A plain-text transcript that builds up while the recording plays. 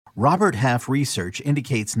Robert Half research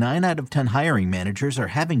indicates 9 out of 10 hiring managers are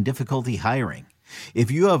having difficulty hiring.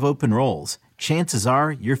 If you have open roles, chances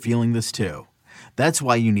are you're feeling this too. That's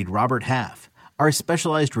why you need Robert Half. Our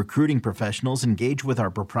specialized recruiting professionals engage with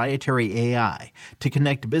our proprietary AI to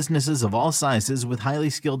connect businesses of all sizes with highly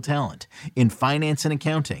skilled talent in finance and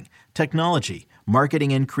accounting, technology,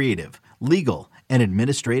 marketing and creative, legal, and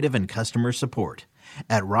administrative and customer support.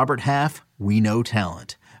 At Robert Half, we know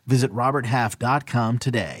talent. Visit roberthalf.com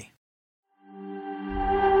today.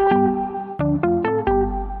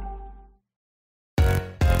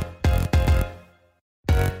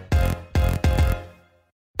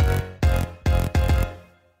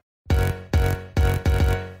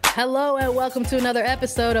 Hello and welcome to another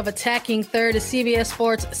episode of Attacking Third, a CBS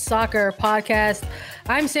Sports soccer podcast.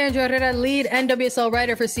 I'm Sandra Herrera, lead NWSL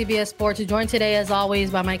writer for CBS Sports, joined today as always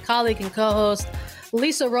by my colleague and co-host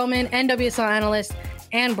Lisa Roman, NWSL analyst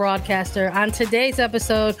and broadcaster. On today's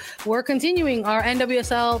episode, we're continuing our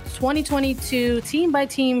NWSL 2022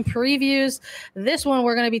 team-by-team previews. This one,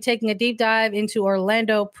 we're going to be taking a deep dive into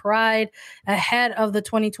Orlando Pride ahead of the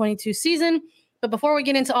 2022 season. But before we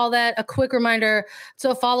get into all that, a quick reminder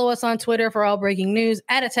to follow us on Twitter for all breaking news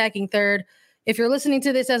at Attacking Third. If you're listening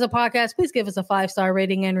to this as a podcast, please give us a 5-star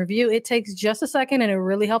rating and review. It takes just a second and it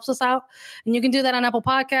really helps us out. And you can do that on Apple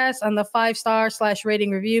Podcasts on the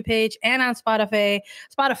 5-star/rating review page and on Spotify,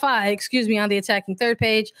 on the Attacking Third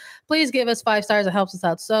page. Please give us 5 stars. It helps us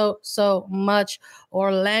out so much.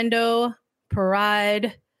 Orlando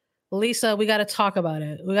Pride. Lisa, we got to talk about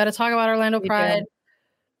it. We got to talk about Orlando Pride.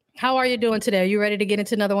 How are you doing today? Are you ready to get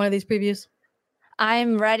into another one of these previews?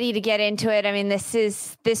 I'm ready to get into it. I mean,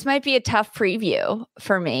 this might be a tough preview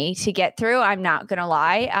for me to get through. I'm not going to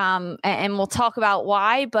lie. And we'll talk about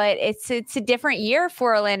why, but it's a different year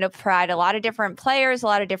for Orlando Pride. A lot of different players, a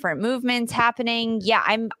lot of different movements happening. Yeah,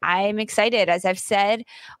 I'm excited. As I've said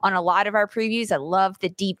on a lot of our previews, I love the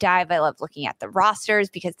deep dive. I love looking at the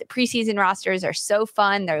rosters because the preseason rosters are so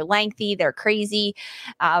fun. They're lengthy. They're crazy.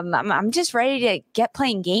 I'm just ready to get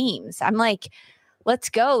playing games. I'm like,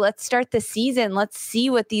 let's go. Let's start the season. Let's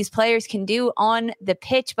see what these players can do on the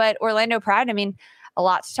pitch. But Orlando Pride, I mean, a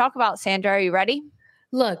lot to talk about. Sandra, are you ready?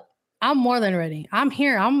 Look, I'm more than ready. I'm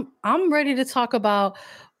here. I'm ready to talk about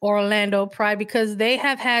Orlando Pride because they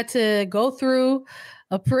have had to go through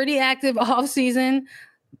a pretty active offseason.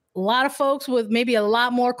 A lot of folks with maybe a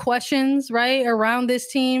lot more questions, right, around this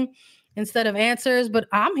team instead of answers, but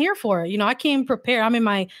I'm here for it. You know, I came prepared. I'm in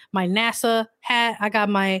my NASA hat. I got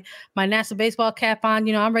my NASA baseball cap on.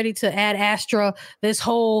 You know, I'm ready to add Astra this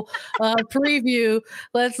whole preview.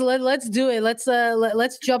 Let's do it.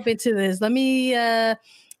 Let's jump into this. Let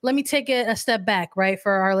me take it a step back, right,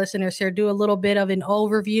 for our listeners here. Do a little bit of an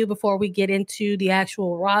overview before we get into the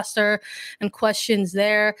actual roster and questions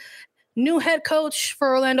there. New head coach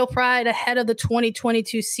for Orlando Pride ahead of the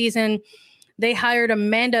 2022 season. They hired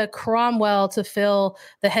Amanda Cromwell to fill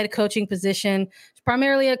the head coaching position. She's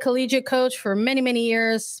primarily a collegiate coach for many, many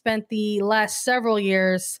years, spent the last several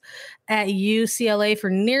years at UCLA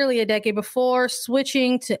for nearly a decade before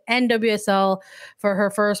switching to NWSL for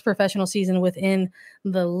her first professional season within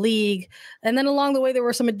the league. And then along the way, there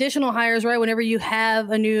were some additional hires, right? Whenever you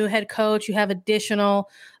have a new head coach, you have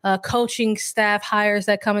additional coaching staff hires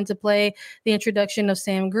that come into play. The introduction of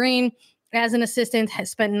Sam Green as an assistant, has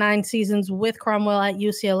spent 9 seasons with Cromwell at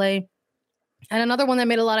UCLA. And another one that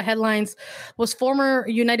made a lot of headlines was former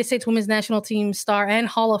United States Women's National Team star and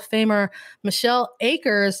Hall of Famer Michelle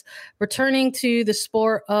Akers returning to the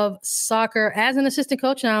sport of soccer as an assistant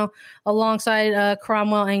coach now alongside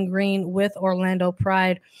Cromwell and Green with Orlando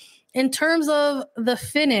Pride. In terms of the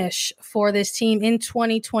finish for this team in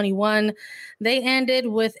 2021, they ended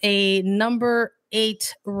with a number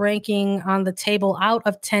 8 ranking on the table out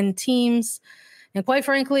of 10 teams. And quite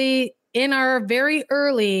frankly, in our very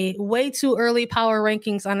early, way too early power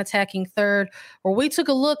rankings on Attacking Third, where we took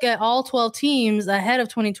a look at all 12 teams ahead of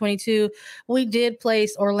 2022, we did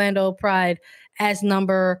place Orlando Pride as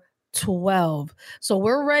number 12. So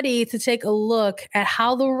we're ready to take a look at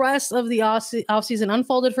how the rest of the offseason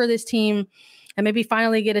unfolded for this team and maybe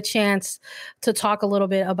finally get a chance to talk a little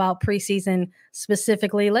bit about preseason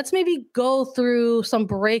specifically. Let's maybe go through some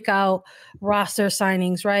breakout roster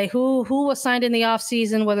signings, right? Who was signed in the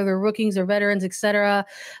offseason, whether they're rookies or veterans, etc.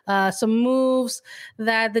 Some moves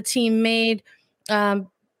that the team made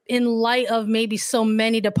in light of maybe so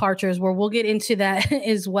many departures, where we'll get into that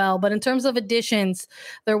as well. But in terms of additions,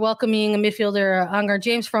 they're welcoming a midfielder, Angar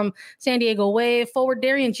James from San Diego Wave, forward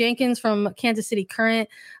Darian Jenkins from Kansas City Current,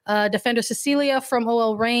 defender Cecilia from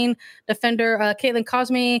OL Reign, defender Caitlin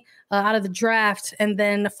Cosme out of the draft, and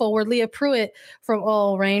then forward Leah Pruitt from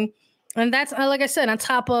OL Reign. And that's, like I said, on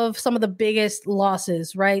top of some of the biggest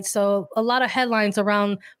losses, right? So a lot of headlines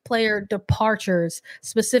around player departures,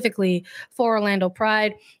 specifically for Orlando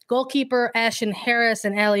Pride. Goalkeeper Ashton Harris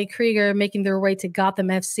and Allie Krieger making their way to Gotham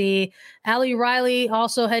FC. Allie Riley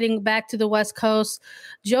also heading back to the West Coast.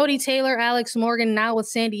 Jody Taylor, Alex Morgan now with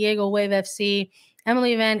San Diego Wave FC.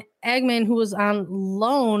 Emily Van Egmond, who was on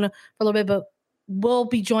loan for a little bit, but will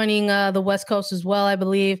be joining the West Coast as well, I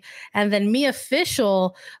believe. And then Mia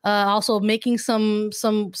Fischel also making some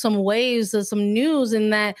waves, some news in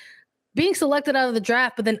that being selected out of the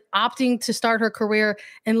draft, but then opting to start her career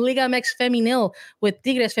in Liga MX Femenil with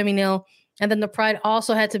Tigres Femenil. And then the Pride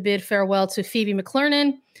also had to bid farewell to Phoebe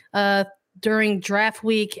McClernon during draft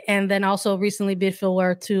week, and then also recently bid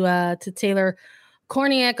farewell to Taylor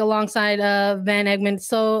Korniak alongside Van Egmond.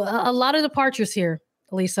 So a lot of departures here,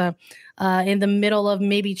 Lisa, in the middle of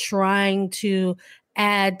maybe trying to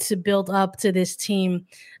add to build up to this team.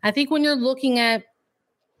 I think when you're looking at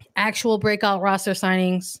actual breakout roster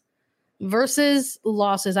signings versus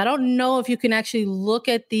losses, I don't know if you can actually look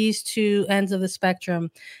at these two ends of the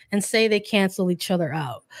spectrum and say they cancel each other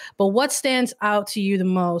out. But what stands out to you the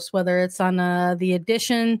most, whether it's on the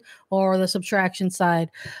addition or the subtraction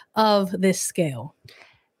side of this scale?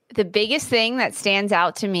 The biggest thing that stands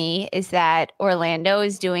out to me is that Orlando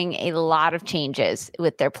is doing a lot of changes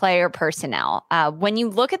with their player personnel. When you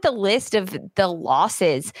look at the list of the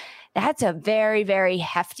losses, that's a very, very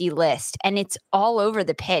hefty list, and it's all over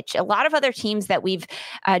the pitch. A lot of other teams that we've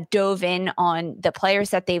dove in on the players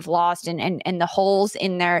that they've lost and the holes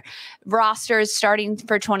in their rosters starting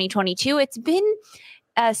for 2022, it's been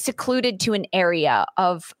secluded to an area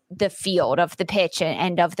of the field, of the pitch,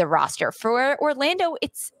 and of the roster. For Orlando,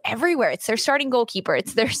 it's everywhere. It's their starting goalkeeper.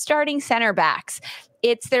 It's their starting center backs.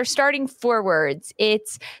 It's their starting forwards.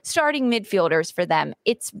 It's starting midfielders for them.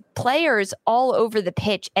 It's players all over the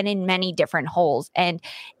pitch and in many different holes. And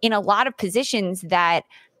in a lot of positions that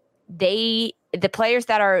the players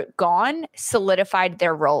that are gone solidified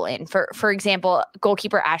their role in. For example,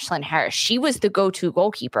 goalkeeper Ashlyn Harris, she was the go-to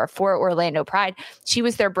goalkeeper for Orlando Pride. She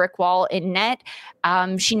was their brick wall in net.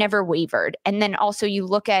 She never wavered. And then also you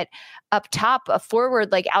look at up top, a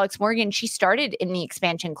forward like Alex Morgan, she started in the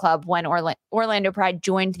expansion club when Orlando Pride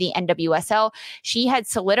joined the NWSL. She had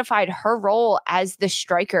solidified her role as the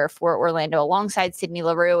striker for Orlando alongside Sydney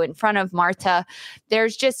Leroux in front of Marta.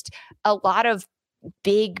 There's just a lot of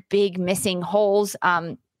big missing holes.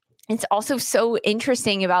 It's also so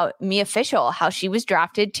interesting about Mia Fischel, how she was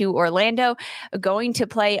drafted to Orlando, going to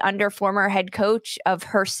play under former head coach of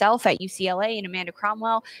herself at UCLA and Amanda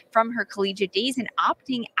Cromwell from her collegiate days, and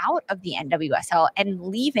opting out of the NWSL and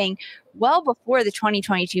leaving well before the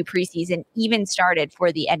 2022 preseason even started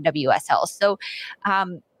for the NWSL. So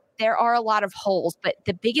there are a lot of holes, but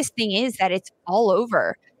the biggest thing is that it's all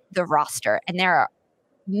over the roster, and there are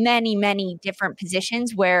many different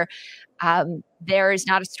positions where there is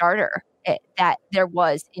not a starter that there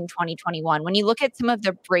was in 2021. When you look at some of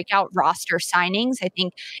the breakout roster signings, I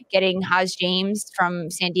think getting Haz James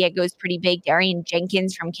from San Diego is pretty big. Darian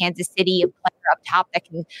Jenkins from Kansas City, a player up top that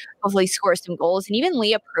can hopefully score some goals. And even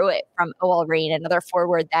Leah Pruitt from OL Reign, another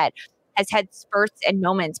forward that has had spurts and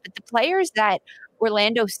moments. But the players that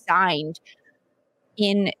Orlando signed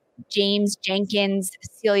in James Jenkins,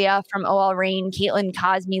 Celia from OL Reign, Caitlin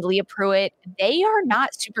Cosme, Leah Pruitt, they are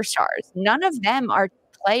not superstars. None of them are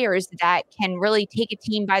players that can really take a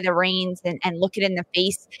team by the reins and look it in the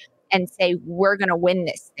face and say, we're going to win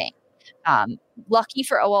this thing. Lucky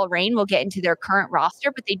for OL Reign, we'll get into their current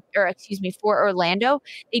roster, but for Orlando,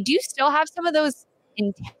 they do still have some of those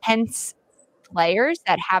intense players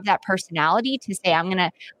that have that personality to say, I'm going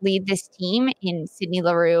to lead this team in Sydney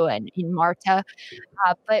Leroux and in Marta.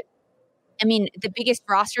 But I mean, the biggest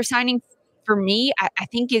roster signing for me, I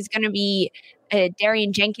think, is going to be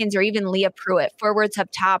Darian Jenkins or even Leah Pruitt, forwards up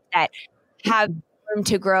top that have room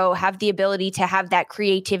to grow, have the ability to have that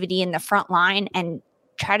creativity in the front line and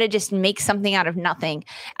try to just make something out of nothing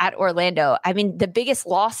at Orlando. I mean, the biggest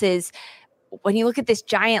losses, when you look at this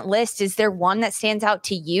giant list, is there one that stands out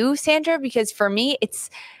to you, Sandra? Because for me,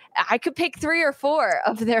 I could pick 3 or 4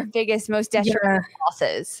 of their biggest, most detrimental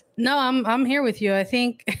losses. No, I'm here with you. I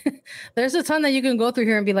think there's a ton that you can go through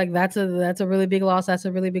here and be like, that's a really big loss. That's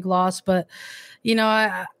a really big loss. But, you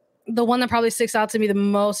know, the one that probably sticks out to me the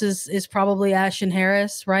most is probably Ashton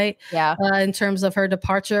Harris, right? Yeah. In terms of her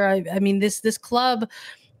departure. I mean, this club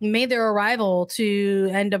made their arrival to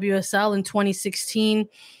NWSL in 2016.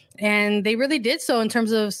 And they really did so in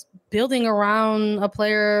terms of building around a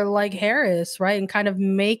player like Harris, right? And kind of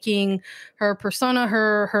making her persona,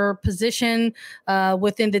 her position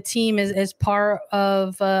within the team as part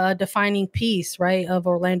of a defining piece, right, of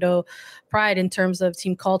Orlando Pride in terms of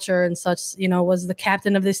team culture and such. Was the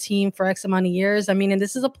captain of this team for X amount of years. I mean, and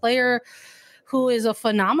this is a player who is a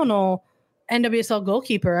phenomenal NWSL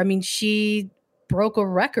goalkeeper. I mean, she broke a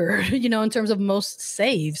record, in terms of most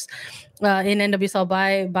saves in NWSL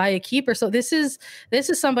by a keeper. So this is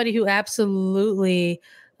somebody who absolutely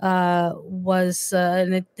was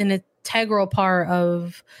an integral part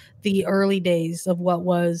of the early days of what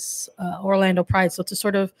was Orlando Pride. So to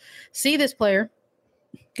sort of see this player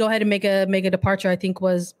go ahead and make a departure, I think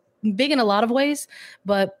was big in a lot of ways,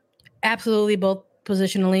 but absolutely both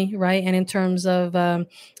positionally, right, and in terms of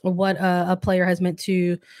what a player has meant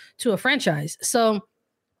to a franchise. So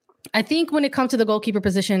I think when it comes to the goalkeeper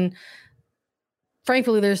position,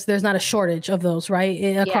 frankly, there's not a shortage of those, right,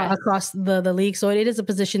 across the league. So it is a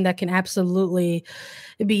position that can absolutely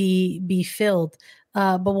be filled.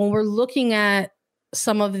 But when we're looking at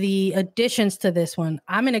some of the additions to this one,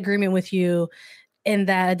 I'm in agreement with you in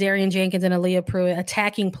that Darian Jenkins and Aaliyah Pruitt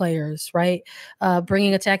attacking players, right?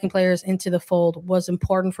 Bringing attacking players into the fold was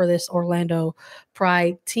important for this Orlando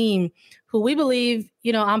Pride team, who we believe,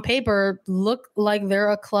 on paper look like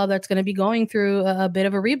they're a club that's going to be going through a bit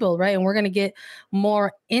of a rebuild, right? And we're going to get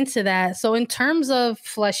more into that. So in terms of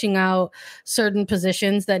fleshing out certain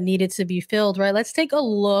positions that needed to be filled, right? Let's take a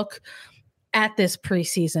look at this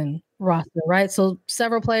preseason roster, right? So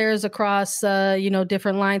several players across,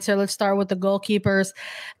 different lines here. Let's start with the goalkeepers.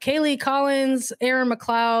 Kaylee Collins, Erin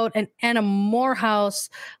McLeod, and Anna Morehouse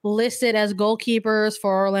listed as goalkeepers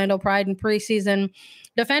for Orlando Pride in preseason.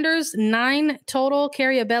 Defenders, 9 total.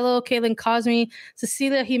 Carrie Abello, Kaylin Cosme,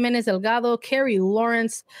 Cecilia Jimenez Delgado, Carrie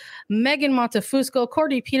Lawrence, Megan Montefusco,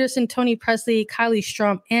 Courtney Peterson, Tony Presley, Kylie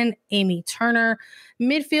Strump, and Amy Turner.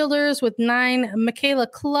 Midfielders with 9, Michaela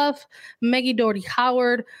Clough, Maggie Doherty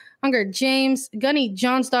Howard, Unger James, Gunny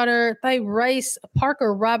Johnsdaughter, Thay Rice,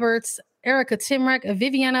 Parker Roberts, Erica Timrack,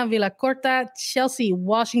 Viviana Villacorta, Chelsea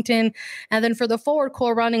Washington. And then for the forward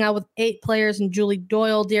core, rounding out with 8 players, and Julie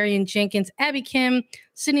Doyle, Darian Jenkins, Abby Kim,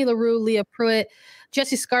 Sydney LaRue, Leah Pruitt,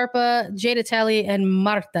 Jessie Scarpa, Jada Talley, and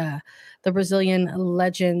Marta, the Brazilian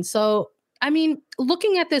legend. So, I mean,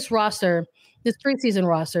 looking at this roster, this preseason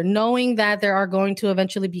roster, knowing that there are going to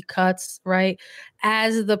eventually be cuts, right,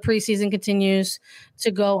 as the preseason continues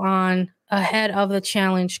to go on ahead of the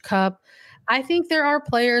Challenge Cup, I think there are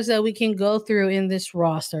players that we can go through in this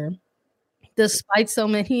roster, despite so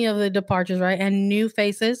many of the departures, right, and new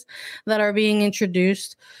faces that are being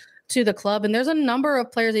introduced to the club. And there's a number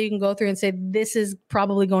of players that you can go through and say, this is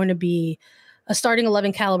probably going to be a starting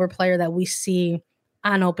 11 caliber player that we see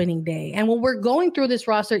on opening day. And when we're going through this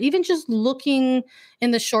roster, even just looking in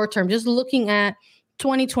the short term, just looking at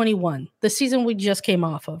 2021, the season we just came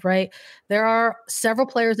off of, right? There are several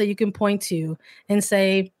players that you can point to and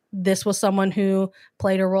say, this was someone who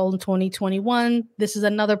played a role in 2021. This is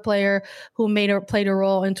another player who played a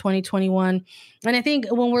role in 2021. And I think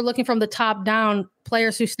when we're looking from the top down,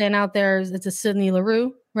 players who stand out there, it's a Sydney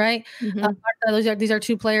LaRue, right? Mm-hmm. These are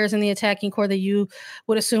 2 players in the attacking core that you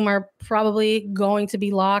would assume are probably going to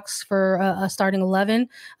be locks for a starting 11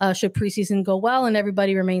 should preseason go well and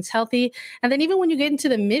everybody remains healthy. And then even when you get into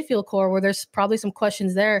the midfield core, where there's probably some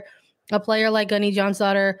questions there, a player like Gunny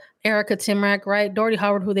Johnsdaughter, Erica Timrack, right? Doherty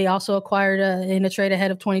Howard, who they also acquired in a trade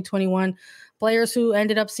ahead of 2021. Players who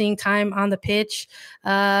ended up seeing time on the pitch.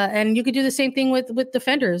 And you could do the same thing with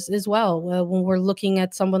defenders as well when we're looking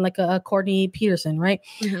at someone like a Courtney Peterson, right?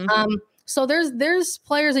 Mm-hmm. So there's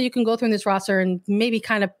players that you can go through in this roster and maybe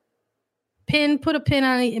kind of put a pin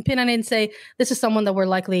on it and say, this is someone that we're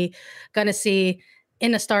likely going to see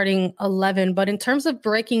in a starting 11. But in terms of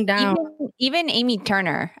breaking down, even Amy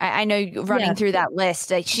Turner, I know running through that list,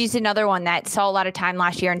 like she's another one that saw a lot of time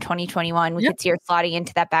last year in 2021. We could see her slotting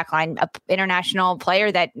into that back line, an international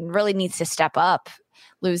player that really needs to step up,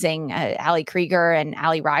 losing Allie Krieger and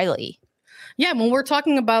Allie Riley. Yeah, when we're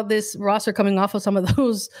talking about this roster coming off of some of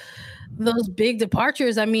those big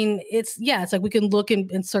departures, I mean, it's like we can look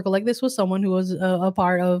and circle like this was someone who was a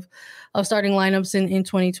part of starting lineups in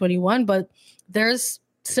 2021, but there's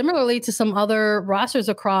similarly to some other rosters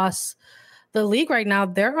across the league right now,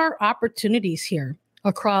 there are opportunities here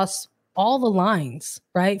across all the lines,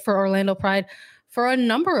 right, for Orlando Pride, for a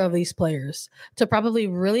number of these players to probably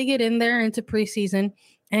really get in there into preseason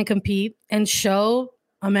and compete and show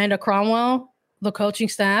Amanda Cromwell, the coaching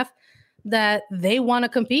staff, that they want to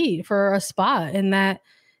compete for a spot in that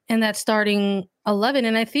starting 11.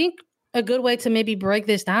 And I think a good way to maybe break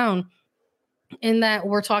this down in that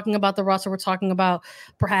we're talking about the roster, we're talking about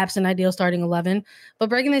perhaps an ideal starting 11, but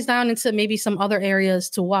breaking this down into maybe some other areas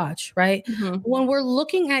to watch, right? Mm-hmm. When we're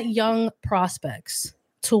looking at young prospects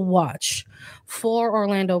to watch for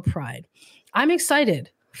Orlando Pride, I'm excited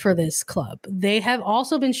for this club. They have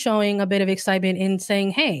also been showing a bit of excitement in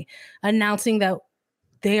saying, hey, announcing that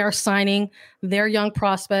they are signing their young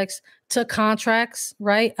prospects to contracts,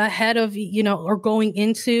 right, ahead of, or going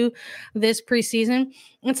into this preseason.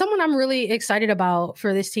 And someone I'm really excited about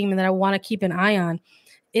for this team and that I want to keep an eye on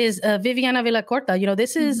is Viviana Villacorta.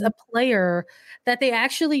 This is a player that they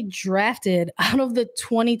actually drafted out of the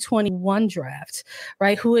 2021 draft,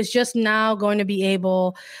 right, who is just now going to be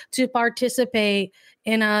able to participate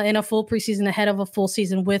in a full preseason ahead of a full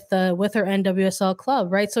season with her NWSL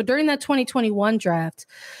club, right? So during that 2021 draft,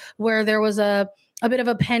 where there was a bit of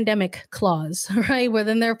a pandemic clause, right? Where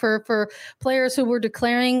then there for players who were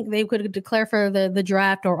declaring, they could declare for the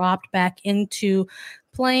draft or opt back into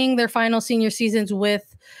playing their final senior seasons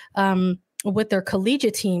with their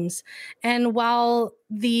collegiate teams. And while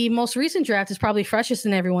the most recent draft is probably freshest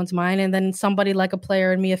in everyone's mind, and then somebody like a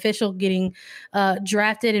player and Mia Fischel getting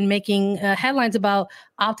drafted and making headlines about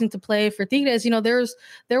opting to play for Tigres,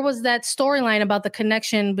 there was that storyline about the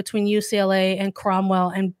connection between UCLA and Cromwell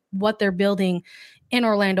and what they're building in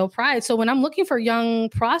Orlando Pride. So when I'm looking for young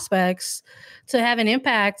prospects to have an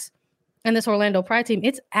impact in this Orlando Pride team,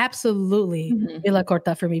 it's absolutely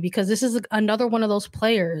Villacorta for me, because this is another one of those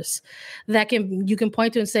players that you can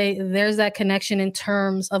point to and say there's that connection in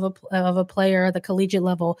terms of a player at the collegiate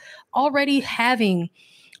level already having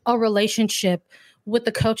a relationship with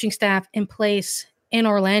the coaching staff in place in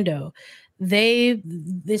Orlando.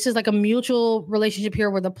 This is like a mutual relationship here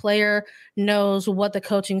where the player knows what the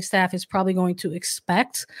coaching staff is probably going to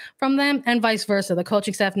expect from them, and vice versa. The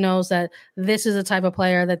coaching staff knows that this is a type of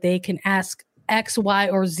player that they can ask X, Y,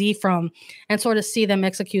 or Z from and sort of see them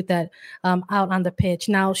execute that out on the pitch.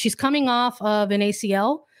 Now, she's coming off of an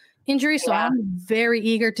ACL injury, so I'm very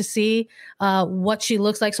eager to see what she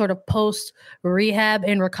looks like sort of post rehab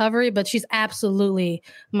and recovery, but she's absolutely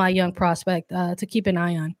my young prospect to keep an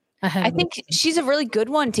eye on. I think she's a really good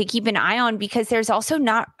one to keep an eye on, because there's also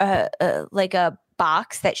not like a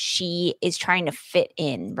box that she is trying to fit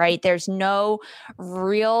in, right? There's no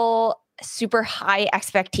real super high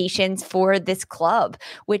expectations for this club,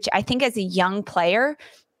 which I think as a young player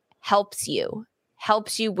helps you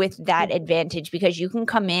with that advantage, because you can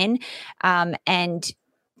come in and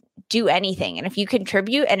do anything. And if you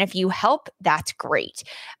contribute and if you help, that's great.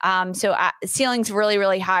 So ceiling's really,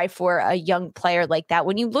 really high for a young player like that.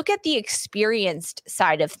 When you look at the experienced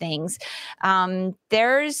side of things, are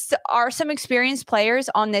some experienced players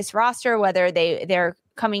on this roster, whether they're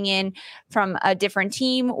coming in from a different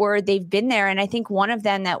team or they've been there. And I think one of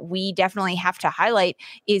them that we definitely have to highlight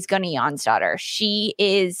is Gunni Jonsdottir. She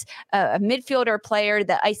is a midfielder player,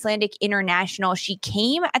 the Icelandic international. She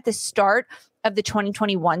came at the start of the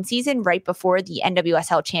 2021 season, right before the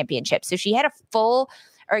NWSL championship. So she had the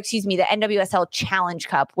NWSL Challenge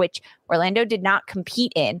Cup, which Orlando did not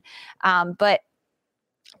compete in. But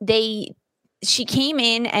she came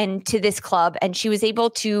in and to this club, and she was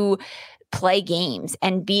able to play games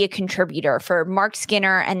and be a contributor for Mark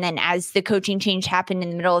Skinner. And then as the coaching change happened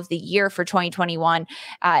in the middle of the year for 2021,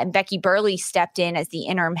 and Becky Burleigh stepped in as the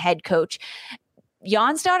interim head coach,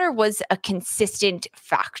 Jonsdottir was a consistent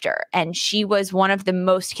factor, and she was one of the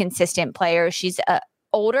most consistent players. She's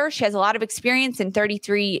older. She has a lot of experience and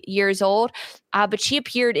 33 years old, but she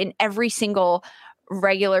appeared in every single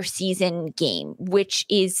regular season game, which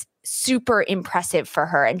is super impressive for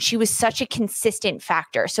her. And she was such a consistent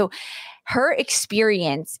factor. So her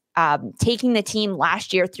experience taking the team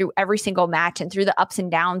last year through every single match and through the ups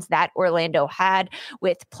and downs that Orlando had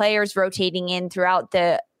with players rotating in throughout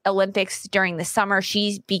the Olympics during the summer,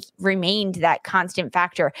 she's remained that constant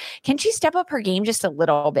factor. Can she step up her game just a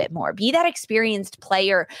little bit more? Be that experienced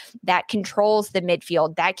player that controls the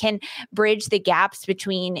midfield, that can bridge the gaps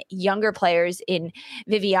between younger players in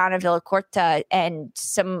Viviana Villacorta and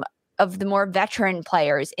some of the more veteran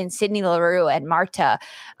players in Sydney Leroux and Marta.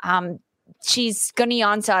 Gunni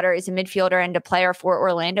Jonsdottir is a midfielder and a player for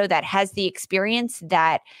Orlando that has the experience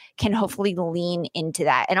that can hopefully lean into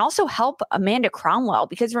that and also help Amanda Cromwell,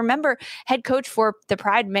 because remember, head coach for the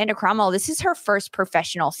Pride, Amanda Cromwell, this is her first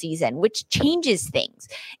professional season, which changes things.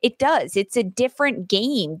 It does. It's a different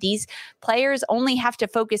game. These players only have to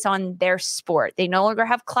focus on their sport. They no longer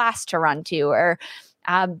have class to run to or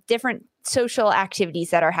different social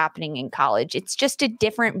activities that are happening in college. It's just a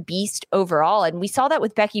different beast overall. And we saw that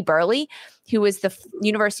with Becky Burley, who was the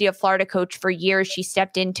University of Florida coach for years. She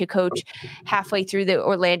stepped in to coach halfway through the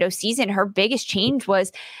Orlando season. Her biggest change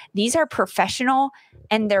was these are professional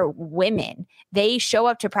and they're women. They show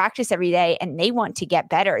up to practice every day and they want to get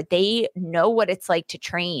better. They know what it's like to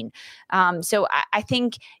train. So I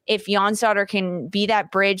think if Jonsdottir can be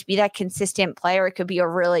that bridge, be that consistent player, it could be a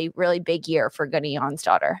really, really big year for Gunny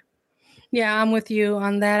Jonsdottir. Yeah, I'm with you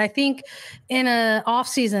on that. I think in a off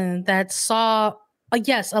season that saw,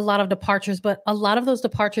 yes, a lot of departures, but a lot of those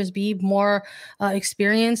departures be more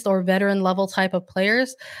experienced or veteran level type of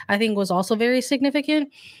players, I think was also very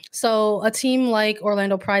significant. So a team like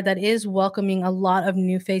Orlando Pride that is welcoming a lot of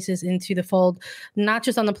new faces into the fold, not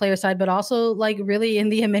just on the player side, but also like really in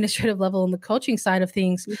the administrative level and the coaching side of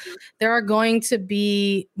things. Mm-hmm. There are going to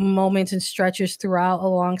be moments and stretches throughout a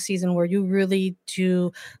long season where you really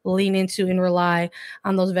do lean into and rely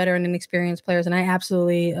on those veteran and experienced players. And I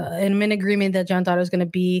absolutely am in agreement that Jonsdottir is going to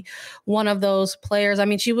be one of those players. I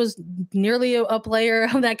mean, she was nearly a player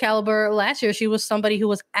of that caliber last year. She was somebody who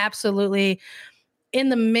was absolutely in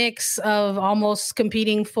the mix of almost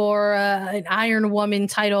competing for an Iron Woman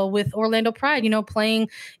title with Orlando Pride, playing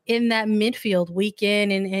in that midfield week in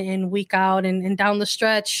and week out and down the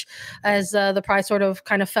stretch as the Pride sort of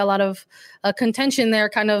kind of fell out of contention there,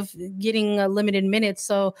 kind of getting limited minutes.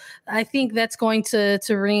 So I think that's going to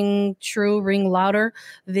ring louder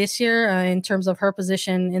this year in terms of her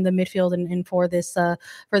position in the midfield and for this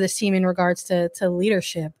team in regards to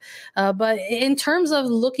leadership. But in terms of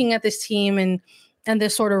looking at this team and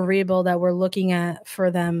this sort of rebuild that we're looking at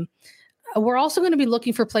for them, we're also going to be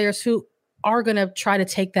looking for players who are going to try to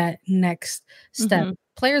take that next step. Mm-hmm.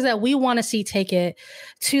 Players that we want to see take it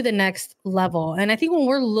to the next level. And I think when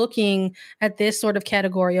we're looking at this sort of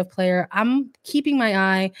category of player, I'm keeping my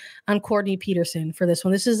eye on Courtney Peterson for this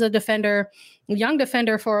one. This is a young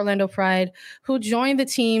defender for Orlando Pride who joined the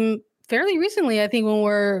team fairly recently. I think when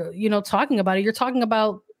we're, talking about it, you're talking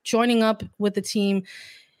about joining up with the team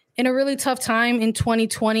in a really tough time in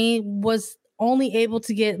 2020, was only able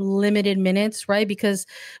to get limited minutes, right? Because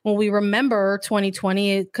when we remember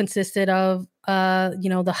 2020, it consisted of,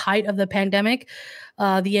 the height of the pandemic,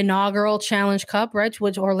 the inaugural Challenge Cup, right?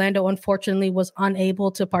 Which Orlando unfortunately was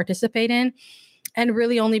unable to participate in and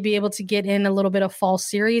really only be able to get in a little bit of fall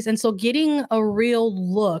series. And so getting a real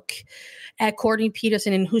look at Courtney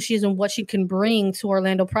Peterson and who she is and what she can bring to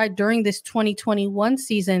Orlando Pride during this 2021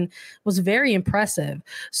 season was very impressive.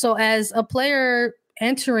 So as a player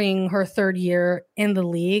entering her third year in the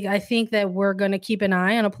league, I think that we're going to keep an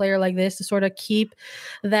eye on a player like this to sort of keep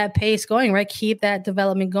that pace going, right? Keep that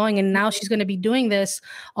development going. And now she's going to be doing this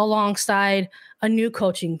alongside a new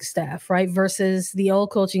coaching staff, right? Versus the old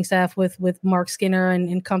coaching staff with Mark Skinner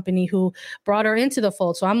and company who brought her into the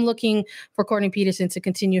fold. So I'm looking for Courtney Peterson to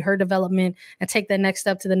continue her development and take that next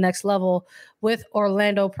step to the next level with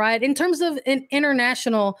Orlando Pride. In terms of an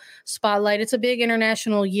international spotlight, it's a big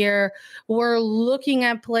international year. We're looking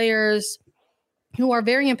at players who are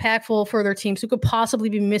very impactful for their teams, who could possibly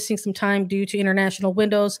be missing some time due to international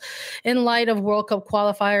windows in light of World Cup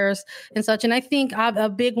qualifiers and such. And I think a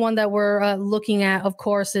big one that we're looking at, of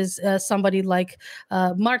course, is somebody like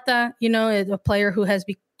Marta, a player who has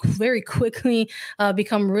very quickly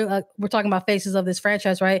become real. We're talking about faces of this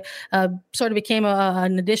franchise, right? Sort of became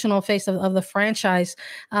an additional face of the franchise.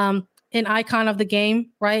 An icon of the game,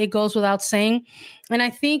 right? It goes without saying. And I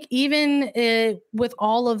think even with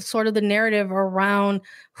all of sort of the narrative around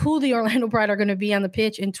who the Orlando Pride are going to be on the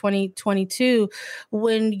pitch in 2022,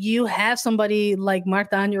 when you have somebody like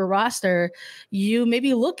Marta on your roster, you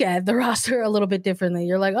maybe look at the roster a little bit differently.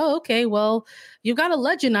 You're like, oh, okay, well, you've got a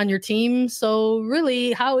legend on your team. So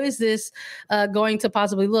really, how is this going to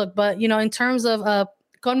possibly look? But, in terms of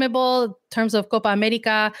CONMEBOL, in terms of Copa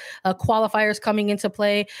America, qualifiers coming into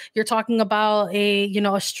play, you're talking about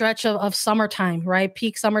a stretch of summertime, right?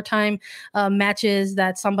 Peak summertime matches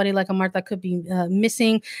that somebody like a Marta could be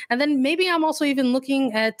missing. And then maybe I'm also even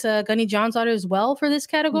looking at Gunny Jonsdottir as well for this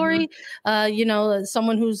category. Mm-hmm.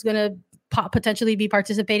 Someone who's going to potentially be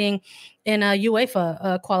participating in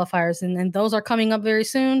UEFA qualifiers, and those are coming up very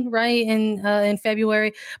soon, right? In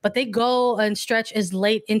February, but they go and stretch as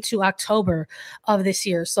late into October of this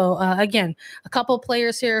year. So again, a couple of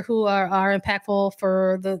players here who are impactful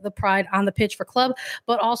for the Pride on the pitch for club,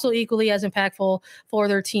 but also equally as impactful for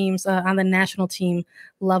their teams on the national team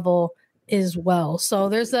level as well. So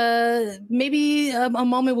there's maybe a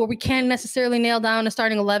moment where we can't necessarily nail down a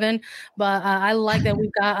starting 11, but I like that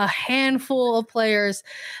we've got a handful of players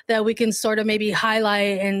that we can sort of maybe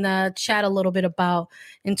highlight and chat a little bit about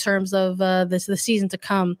in terms of the season to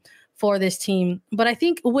come for this team. But I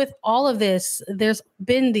think with all of this, there's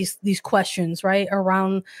been these questions, right,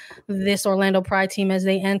 around this Orlando Pride team as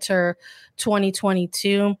they enter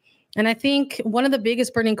 2022. And I think one of the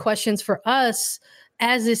biggest burning questions for us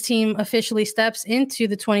as this team officially steps into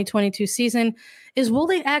the 2022 season is, will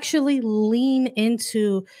they actually lean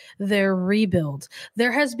into their rebuild?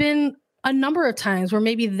 There has been a number of times where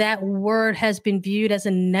maybe that word has been viewed as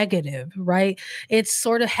a negative, right? It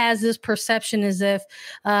sort of has this perception as if,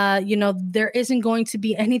 there isn't going to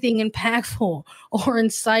be anything impactful or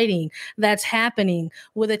inciting that's happening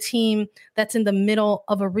with a team that's in the middle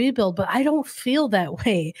of a rebuild. But I don't feel that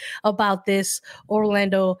way about this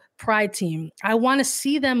Orlando Pride team. I want to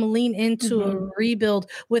see them lean into a rebuild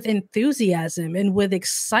with enthusiasm and with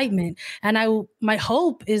excitement. And my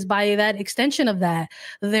hope is by that extension of that,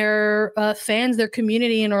 their fans, their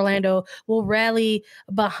community in Orlando will rally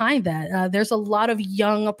behind that. There's a lot of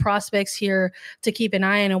young prospects here to keep an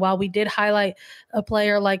eye on. And while we did highlight a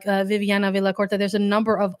player like Viviana Villacorta, there's a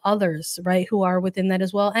number of others, right, who are within that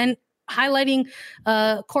as well. And highlighting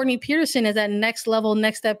Courtney Peterson as that next level,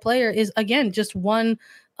 next step player is, again, just one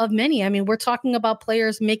of many. I mean, we're talking about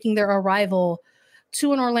players making their arrival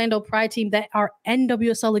to an Orlando Pride team that are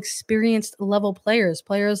NWSL experienced level players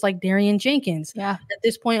like Darian Jenkins. Yeah. At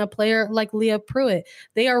this point, a player like Leah Pruitt.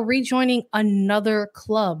 They are rejoining another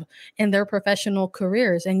club in their professional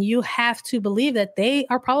careers. And you have to believe that they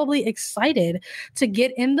are probably excited to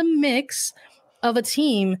get in the mix of a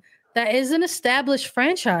team that is an established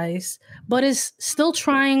franchise, but is still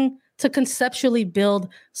trying to conceptually build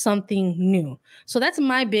something new. So that's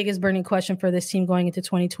my biggest burning question for this team going into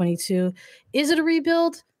 2022. Is it a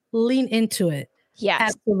rebuild? Lean into it. Yes.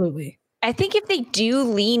 Absolutely. I think if they do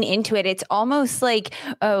lean into it, it's almost like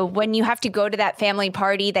when you have to go to that family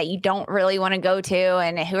party that you don't really want to go to,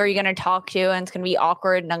 and who are you going to talk to, and it's going to be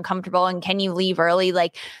awkward and uncomfortable, and can you leave early?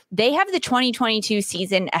 Like, they have the 2022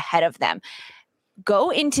 season ahead of them. Go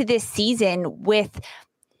into this season with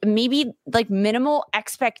maybe like minimal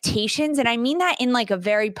expectations. And I mean that in like a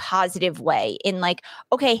very positive way, in like,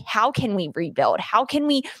 okay, how can we rebuild? How can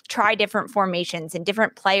we try different formations and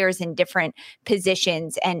different players in different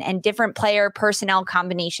positions and different player personnel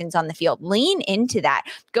combinations on the field? Lean into that.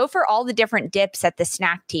 Go for all the different dips at the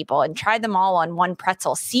snack table and try them all on one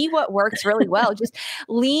pretzel. See what works really well. Just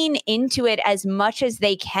lean into it as much as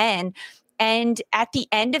they can. And at the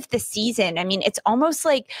end of the season, I mean, it's almost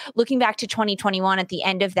like looking back to 2021 at the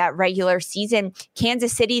end of that regular season,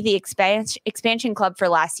 Kansas City, the expansion club for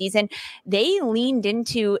last season, they leaned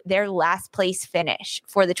into their last place finish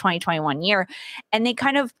for the 2021 year. And they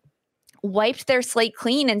kind of wiped their slate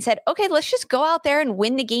clean and said, okay, let's just go out there and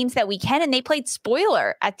win the games that we can. And they played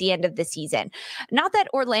spoiler at the end of the season. Not that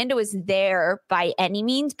Orlando is there by any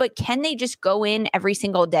means, but can they just go in every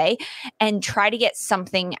single day and try to get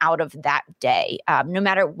something out of that day, no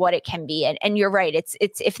matter what it can be? And you're right.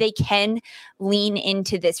 It's if they can lean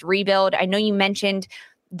into this rebuild. I know you mentioned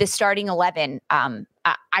the starting 11.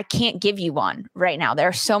 I can't give you one right now. There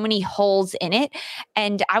are so many holes in it.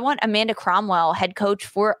 And I want Amanda Cromwell, head coach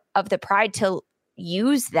of the Pride, to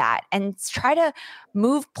use that and try to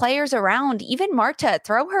move players around. Even Marta,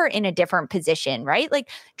 throw her in a different position, right? Like,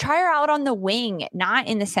 try her out on the wing, not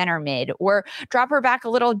in the center mid, or drop her back a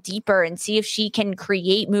little deeper and see if she can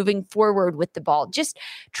create moving forward with the ball. Just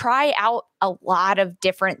try out a lot of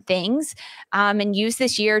different things and use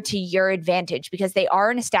this year to your advantage, because they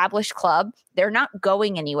are an established club. They're not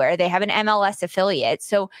going anywhere. They have an MLS affiliate.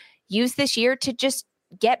 So use this year to just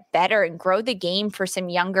get better and grow the game for some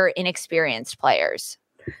younger, inexperienced players.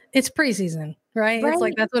 It's preseason, right? It's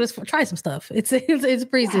like, that's what it's for. Try some stuff. It's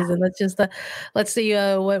preseason. Yeah. Let's see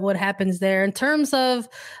what happens there in terms of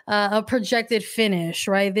a projected finish,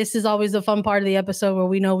 right? This is always the fun part of the episode where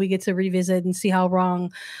we know we get to revisit and see how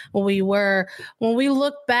wrong we were. When we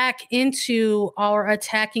look back into our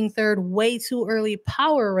attacking third way too early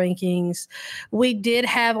power rankings, we did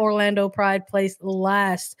have Orlando Pride placed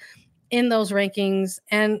last in those rankings.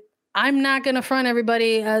 And I'm not going to front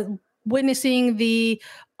everybody, witnessing the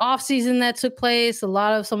offseason that took place, a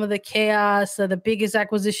lot of some of the chaos, the biggest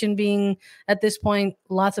acquisition being at this point,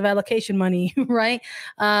 lots of allocation money, right?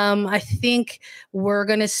 I think we're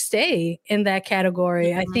going to stay in that category.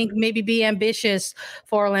 Mm-hmm. I think maybe be ambitious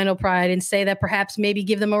for Orlando Pride and say that perhaps maybe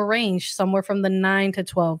give them a range somewhere from the 9 to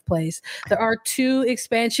 12 place. There are 2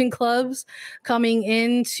 expansion clubs coming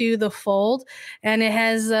into the fold, and it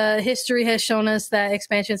has history has shown us that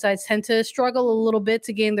expansion sides tend to struggle a little bit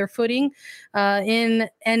to gain their footing in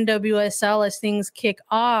NWSL as things kick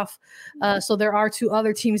off. So there are 2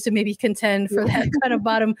 other teams to maybe contend for that kind of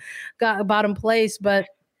bottom place. But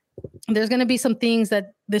there's going to be some things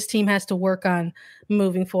that this team has to work on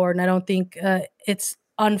moving forward. And I don't think it's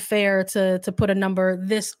unfair to put a number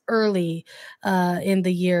this early in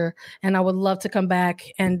the year. And I would love to come back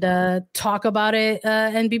and talk about it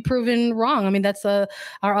and be proven wrong. I mean, that's our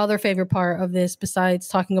other favorite part of this, besides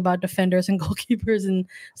talking about defenders and goalkeepers and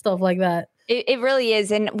stuff like that. It really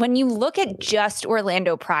is. And when you look at just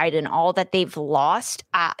Orlando Pride and all that they've lost,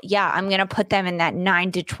 I'm going to put them in that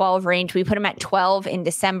 9 to 12 range. We put them at 12 in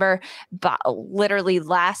December, but literally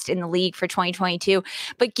last in the league for 2022.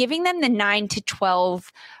 But giving them the 9 to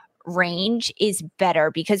 12 range is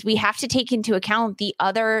better because we have to take into account the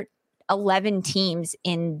other 11 teams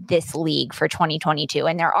in this league for 2022.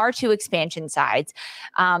 And there are 2 expansion sides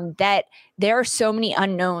that there are so many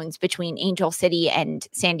unknowns between Angel City and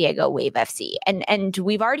San Diego Wave FC. And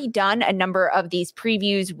we've already done a number of these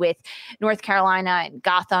previews with North Carolina and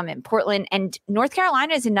Gotham and Portland. And North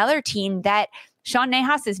Carolina is another team that Sean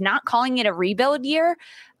Nahas is not calling it a rebuild year.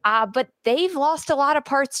 But they've lost a lot of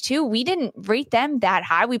parts too. We didn't rate them that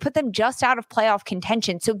high. We put them just out of playoff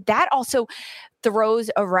contention. So that also throws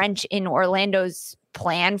a wrench in Orlando's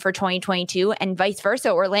plan for 2022 and vice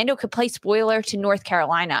versa. Orlando could play spoiler to North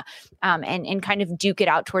Carolina and kind of duke it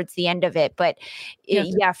out towards the end of it. But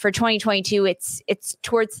for 2022, it's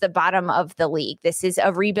towards the bottom of the league. This is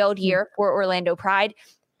a rebuild year for Orlando Pride.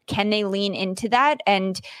 Can they lean into that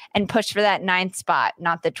and push for that 9th spot,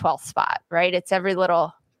 not the 12th spot, right? It's every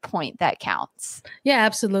little point that counts. Yeah,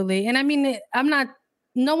 absolutely. And I mean,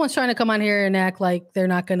 no one's trying to come on here and act like they're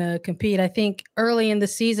not going to compete. I think early in the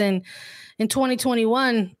season in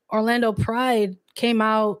 2021, Orlando Pride came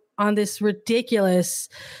out on this ridiculous,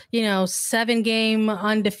 7-game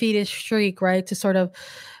undefeated streak, right? To sort of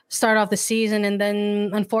start off the season. And then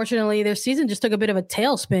unfortunately their season just took a bit of a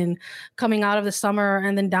tailspin coming out of the summer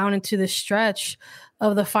and then down into the stretch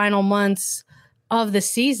of the final months of the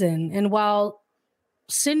season. And while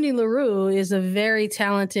Sidney Leroux is a very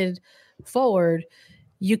talented forward,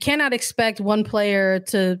 you cannot expect one player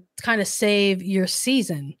to kind of save your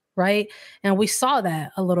season, right? And we saw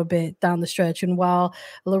that a little bit down the stretch. And while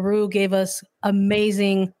Leroux gave us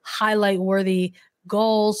amazing highlight-worthy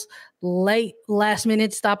goals, late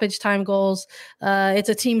last-minute stoppage time goals, it's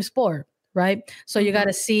a team sport, right? So you got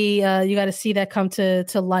to see that come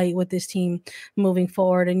to light with this team moving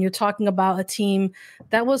forward. And you're talking about a team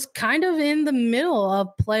that was kind of in the middle of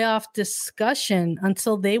playoff discussion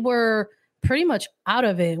until they were pretty much out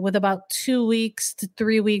of it with about 2 weeks to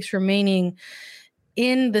 3 weeks remaining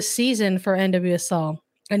in the season for NWSL.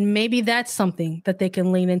 And maybe that's something that they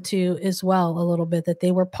can lean into as well a little bit, that they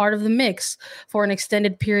were part of the mix for an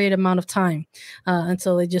extended period amount of time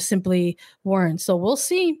until they just simply weren't. So we'll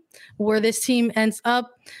see where this team ends up.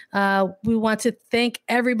 We want to thank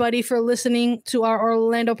everybody for listening to our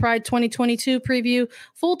Orlando Pride 2022 preview,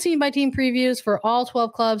 full team by team previews for all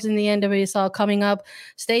 12 clubs in the NWSL coming up.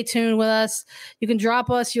 Stay tuned with us. You can drop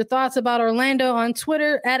us your thoughts about Orlando on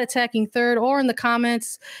Twitter at Attacking Third or in the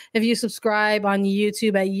comments if you subscribe on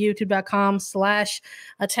YouTube at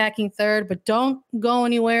youtube.com/Attacking Third. But don't go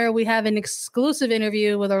anywhere. We have an exclusive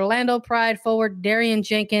interview with Orlando Pride forward Darian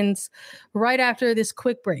Jenkins right after this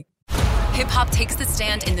quick break. Hip-hop takes the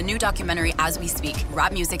stand in the new documentary As We Speak,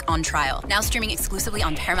 Rap Music on Trial, now streaming exclusively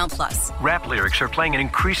on Paramount+. Rap lyrics are playing an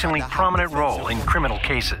increasingly prominent role in criminal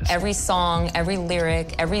cases. Every song, every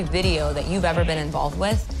lyric, every video that you've ever been involved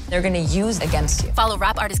with, they're going to use against you. Follow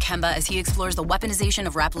rap artist Kemba as he explores the weaponization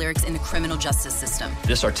of rap lyrics in the criminal justice system.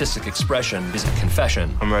 This artistic expression is a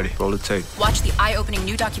confession. I'm ready. Roll the tape. Watch the eye-opening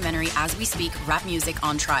new documentary As We Speak, Rap Music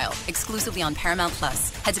on Trial, exclusively on Paramount+.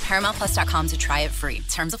 Head to ParamountPlus.com to try it free.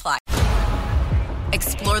 Terms apply.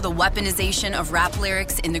 Explore the weaponization of rap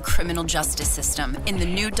lyrics in the criminal justice system in the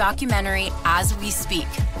new documentary As We Speak,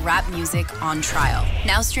 Rap Music on Trial,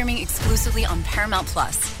 now streaming exclusively on Paramount+.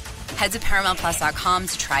 Head to ParamountPlus.com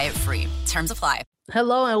to try it free. Terms apply.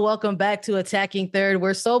 Hello and welcome back to Attacking Third.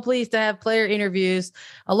 We're so pleased to have player interviews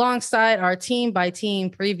alongside our team by team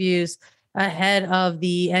previews ahead of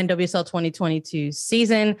the NWSL 2022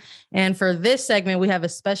 season. And for this segment, we have a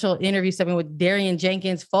special interview segment with Darian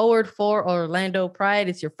Jenkins, forward for Orlando Pride.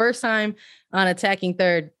 It's your first time on Attacking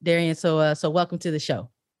Third, Darian. So welcome to the show.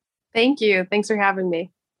 Thank you. Thanks for having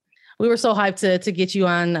me. We were so hyped to get you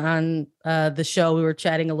on the show. We were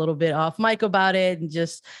chatting a little bit off mic about it and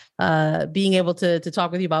just being able to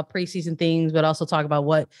talk with you about preseason things, but also talk about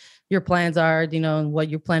what your plans are, and what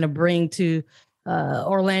you plan to bring to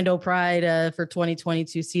Orlando Pride for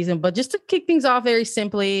 2022 season. But just to kick things off very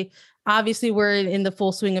simply, obviously we're in the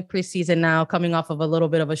full swing of preseason now, coming off of a little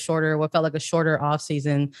bit of what felt like a shorter off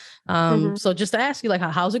season. So just to ask you,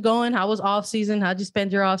 how's it going? How was off season? How'd you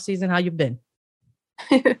spend your off season? How you been?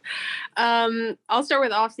 I'll start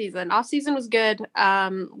with off season. Off season was good.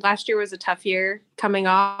 Last year was a tough year coming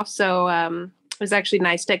off, so it was actually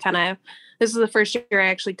nice to this is the first year I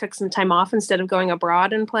actually took some time off instead of going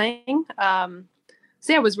abroad and playing.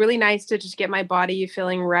 So yeah, it was really nice to just get my body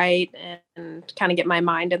feeling right and kind of get my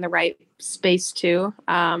mind in the right space too.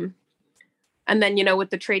 And then, with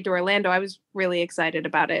the trade to Orlando, I was really excited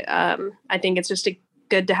about it. I think it's just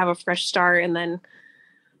good to have a fresh start and then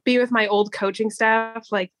be with my old coaching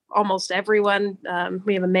staff, like almost everyone.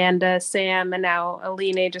 We have Amanda, Sam, and now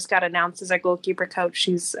Aline just got announced as our goalkeeper coach.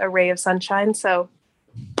 She's a ray of sunshine. So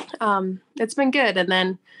it's been good. And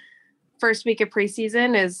then first week of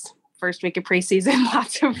preseason,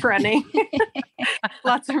 lots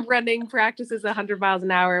of running, practices 100 miles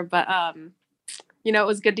an hour. But, it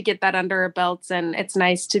was good to get that under our belts, and it's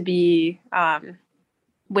nice to be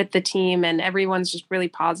with the team, and everyone's just really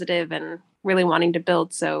positive and really wanting to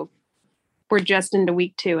build. So we're just into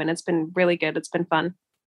week 2, and it's been really good. It's been fun.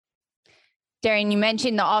 Darian, you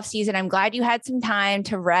mentioned the off season. I'm glad you had some time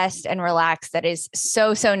to rest and relax. That is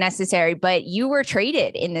so necessary. But you were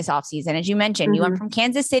traded in this off season, as you mentioned. You went from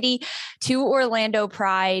Kansas City to Orlando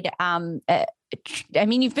Pride.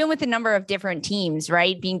 You've been with a number of different teams,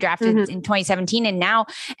 right? Being drafted in 2017 and now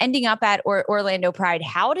ending up at Orlando Pride.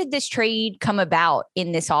 How did this trade come about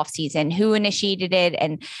in this off season? Who initiated it,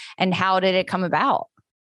 and how did it come about?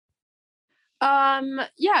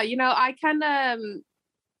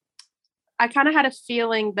 I kind of had a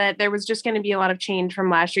feeling that there was just going to be a lot of change from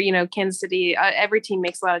last year. Kansas City, every team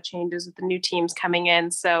makes a lot of changes with the new teams coming in.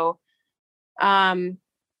 So I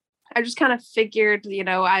just kind of figured,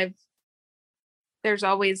 there's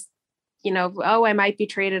always, I might be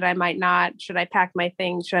traded, I might not. Should I pack my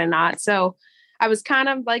things? Should I not? So I was kind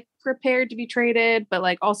of like prepared to be traded, but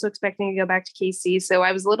like also expecting to go back to KC. So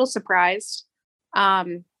I was a little surprised.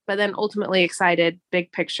 But then ultimately excited,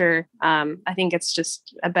 big picture. I think it's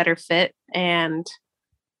just a better fit. And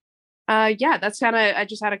that's I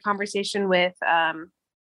just had a conversation with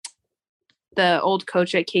the old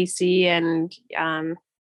coach at KC, and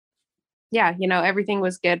everything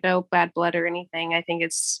was good. No bad blood or anything. I think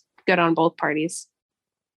it's good on both parties.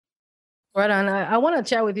 Right on. I want to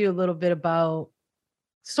chat with you a little bit about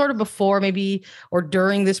sort of before maybe or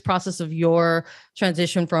during this process of your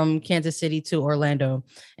transition from Kansas City to Orlando,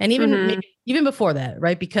 and even before that,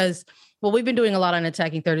 right? Because what we've been doing a lot on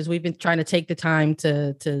Attacking Third is we've been trying to take the time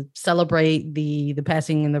to celebrate the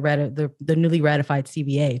passing and the newly ratified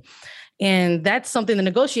CBA. And that's something, the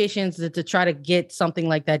negotiations to try to get something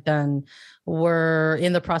like that done were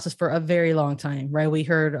in the process for a very long time, right? We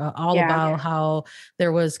heard about how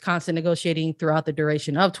there was constant negotiating throughout the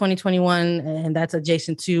duration of 2021. And that's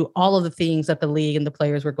adjacent to all of the things that the league and the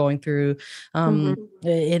players were going through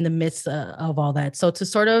in the midst of all that. So to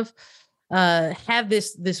sort of have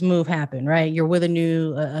this move happen, right? You're with a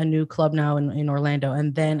new club now in Orlando.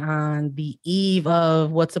 And then on the eve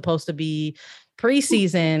of what's supposed to be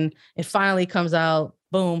preseason, it finally comes out,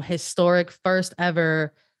 boom, historic first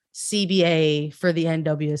ever CBA for the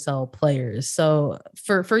NWSL players. So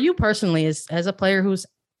for you personally, as a player who's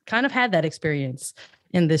kind of had that experience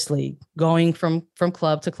in this league, going from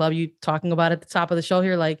club to club, you talking about at the top of the show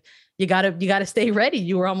here, like you gotta stay ready.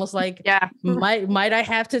 You were almost like, might I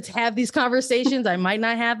have to have these conversations? I might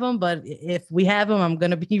not have them, but if we have them, I'm going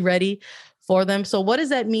to be ready for them. So what does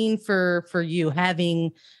that mean for you,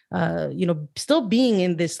 having still being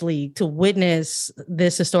in this league, to witness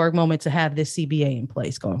this historic moment, to have this CBA in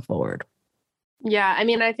place going forward? Yeah,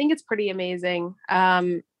 I think it's pretty amazing.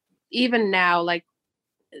 Even now, like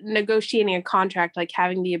negotiating a contract, like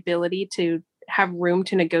having the ability to have room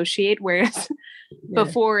to negotiate, whereas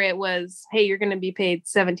before it was, hey, you're going to be paid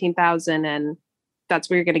 $17,000 and that's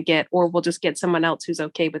what you're going to get, or we'll just get someone else who's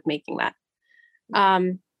okay with making that.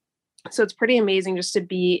 So it's pretty amazing just to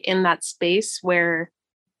be in that space where,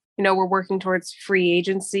 we're working towards free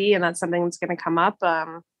agency, and that's something that's going to come up.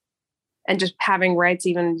 And just having rights,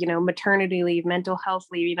 even, maternity leave, mental health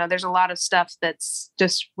leave, there's a lot of stuff that's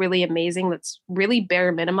just really amazing. That's really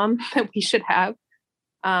bare minimum that we should have.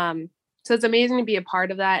 So it's amazing to be a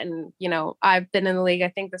part of that. And, I've been in the league, I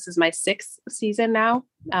think this is my 6th season now.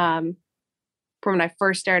 From when I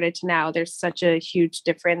first started to now, there's such a huge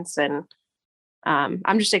difference. And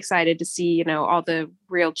I'm just excited to see, all the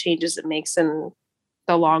real changes it makes in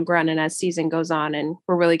the long run. And as season goes on, and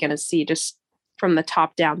we're really going to see just from the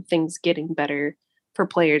top down things getting better for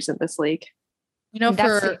players in this league.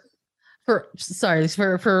 For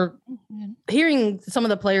hearing some of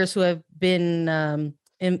the players who have been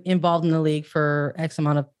involved in the league for X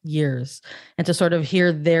amount of years, and to sort of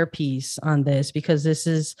hear their piece on this, because this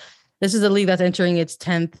is a league that's entering its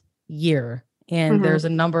 10th year. And there's a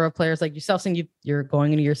number of players like yourself saying you're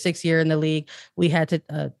going into your 6th year in the league. We had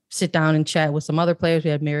to sit down and chat with some other players. We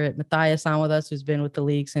had Merritt Mathias on with us, who's been with the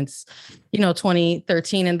league since,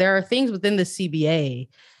 2013. And there are things within the CBA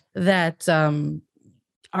that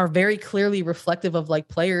are very clearly reflective of like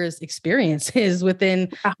players' experiences within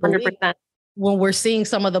 100%. When we're seeing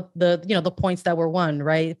some of the points that were won,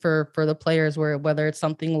 right, for the players, whether it's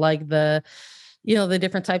something like the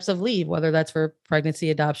different types of leave, whether that's for pregnancy,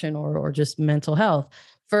 adoption, or just mental health.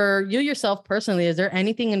 For you yourself personally, is there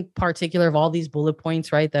anything in particular of all these bullet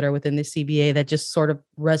points, right, that are within the CBA that just sort of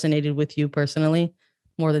resonated with you personally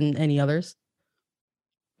more than any others?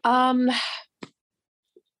 I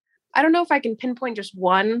don't know if I can pinpoint just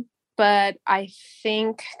one, but I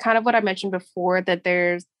think kind of what I mentioned before, that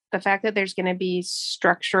there's the fact that there's going to be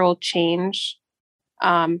structural change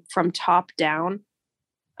from top down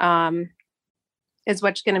is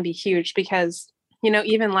what's going to be huge, because,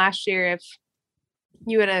 even last year, if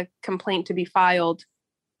you had a complaint to be filed,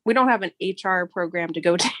 we don't have an HR program to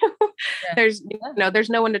go to. There's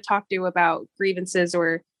no one to talk to about grievances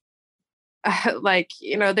or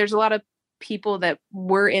there's a lot of people that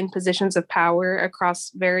were in positions of power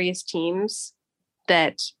across various teams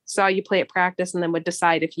that saw you play at practice and then would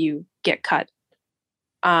decide if you get cut,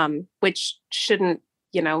 which shouldn't,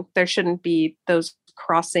 there shouldn't be those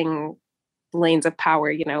crossing lanes of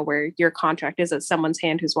power, where your contract is at someone's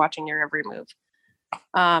hand who's watching your every move.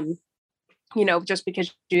 Just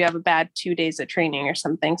because you have a bad 2 days of training or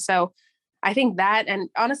something. So I think that, and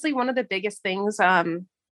honestly, one of the biggest things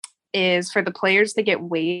is for the players to get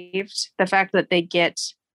waived, the fact that they get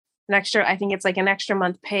an extra, I think it's like an extra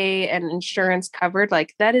month pay and insurance covered.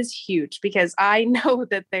 Like, that is huge, because I know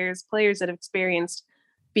that there's players that have experienced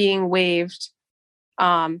being waived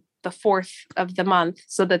the 4th of the month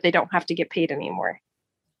so that they don't have to get paid anymore.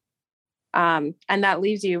 And that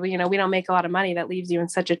leaves you, we don't make a lot of money. That leaves you in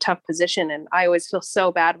such a tough position. And I always feel so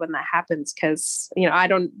bad when that happens, because,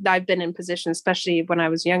 I've been in positions, especially when I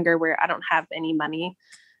was younger, where I don't have any money.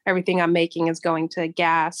 Everything I'm making is going to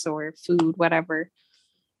gas or food, whatever.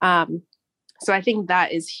 So I think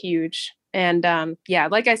that is huge. And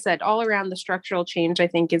like I said, all around, the structural change, I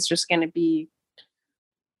think, is just going to be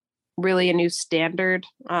really a new standard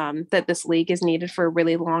that this league is needed for a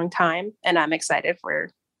really long time. And I'm excited for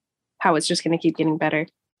how it's just going to keep getting better.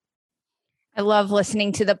 I love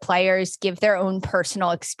listening to the players give their own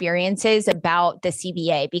personal experiences about the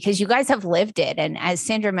CBA, because you guys have lived it. And as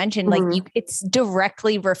Sandra mentioned, it's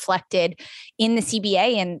directly reflected in the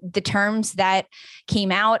CBA and the terms that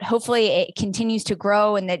came out. Hopefully it continues to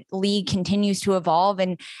grow and the league continues to evolve,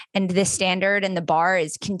 and the standard and the bar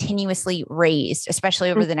is continuously raised,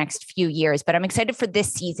 especially over the next few years. But I'm excited for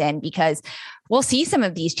this season, because we'll see some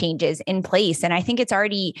of these changes in place. And I think it's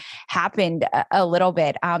already happened a little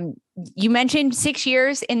bit. You mentioned 6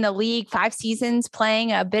 years in the league, 5 seasons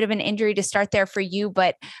playing, a bit of an injury to start there for you,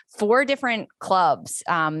 but 4 different clubs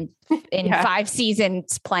in 5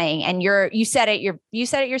 seasons playing. And you said it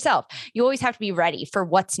yourself. You always have to be ready for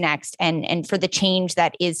what's next and for the change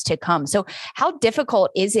that is to come. So how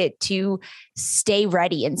difficult is it to stay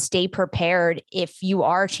ready and stay prepared if you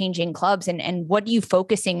are changing clubs, and what are you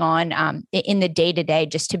focusing on in the day-to-day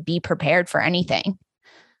just to be prepared for anything?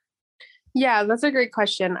 Yeah, that's a great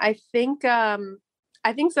question. I think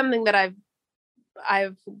something that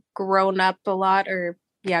I've grown up a lot, or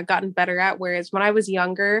gotten better at. Whereas when I was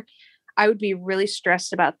younger, I would be really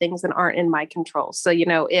stressed about things that aren't in my control. So,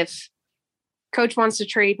 if coach wants to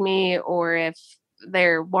trade me, or if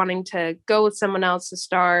they're wanting to go with someone else to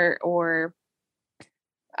start, or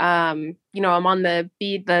I'm on the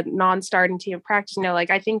non-starting team of practice,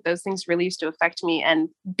 I think those things really used to affect me, and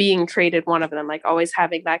being traded, one of them, like always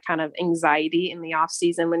having that kind of anxiety in the off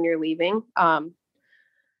season when you're leaving. And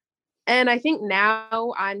I think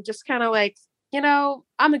now I'm just kind of like,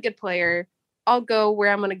 I'm a good player. I'll go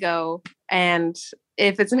where I'm going to go. And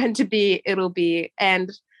if it's meant to be, it'll be.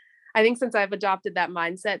 And I think since I've adopted that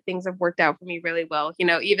mindset, things have worked out for me really well.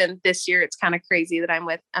 Even this year, it's kind of crazy that I'm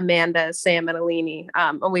with Amanda, Sam, and Alini.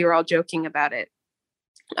 And we were all joking about it.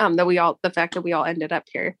 The fact that we all ended up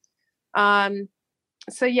here.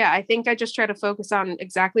 So I think I just try to focus on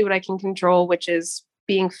exactly what I can control, which is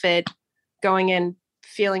being fit, going in,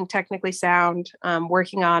 feeling technically sound,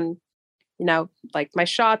 working on, like my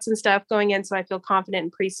shots and stuff going in, so I feel confident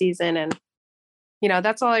in preseason. And,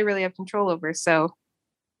 that's all I really have control over. So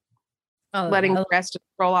letting the rest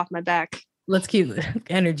roll off my back. let's keep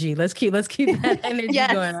energy. Let's keep that energy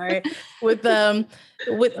Yes. going. All right.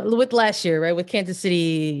 With last year, right? With Kansas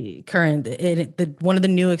City Current, one of the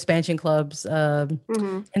new expansion clubs in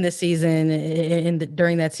the season,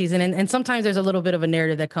 during that season, and sometimes there's a little bit of a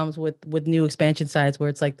narrative that comes with new expansion sides where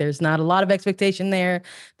it's like there's not a lot of expectation there,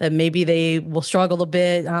 that maybe they will struggle a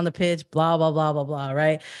bit on the pitch, blah blah blah blah blah,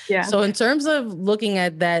 right? Yeah. So in terms of looking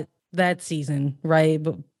at that season, right,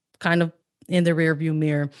 but kind of in the rearview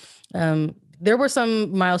mirror, there were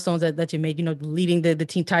some milestones that you made, leading the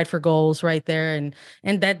team tied for goals right there.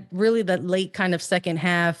 And that really, that late kind of second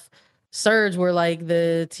half surge where like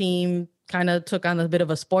the team kind of took on a bit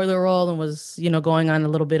of a spoiler role and was, going on a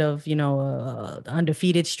little bit of,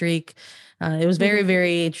 undefeated streak. It was very,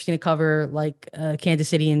 very interesting to cover like Kansas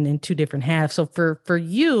City in two different halves. So for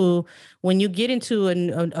you, when you get into a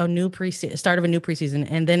new start of a new preseason,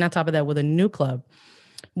 and then on top of that with a new club,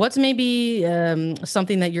 what's maybe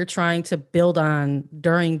something that you're trying to build on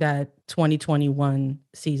during that 2021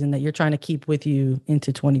 season that you're trying to keep with you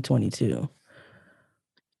into 2022?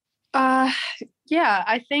 Yeah,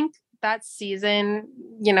 I think that season,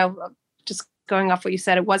 just going off what you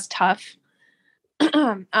said, it was tough.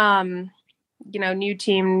 New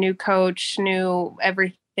team, new coach, new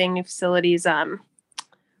everything, new facilities. So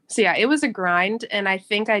yeah, it was a grind. And I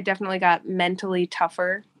think I definitely got mentally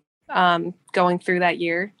tougher going through that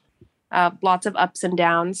year. Lots of ups and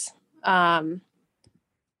downs. And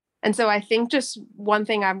so I think just one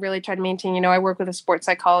thing I'm really trying to maintain, I work with a sports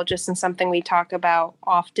psychologist, and something we talk about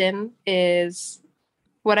often is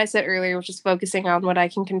what I said earlier, which is focusing on what I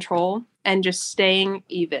can control and just staying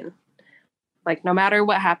even. Like no matter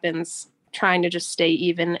what happens, trying to just stay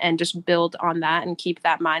even and just build on that and keep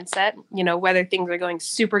that mindset, whether things are going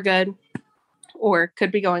super good or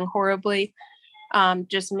could be going horribly,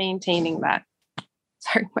 just maintaining that.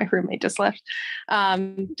 Sorry, my roommate just left.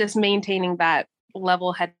 Just maintaining that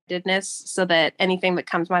level-headedness so that anything that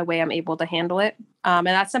comes my way, I'm able to handle it. And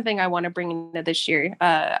that's something I want to bring into this year.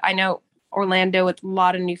 I know Orlando with a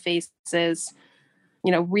lot of new faces,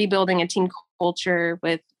 rebuilding a team culture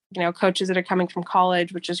with, coaches that are coming from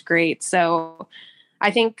college, which is great. So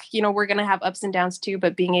I think, we're going to have ups and downs too,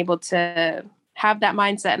 but being able to have that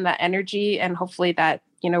mindset and that energy, and hopefully that,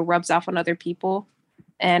 rubs off on other people,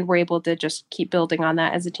 and we're able to just keep building on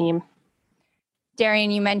that as a team.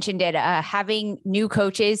 Darian, you mentioned it, having new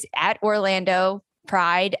coaches at Orlando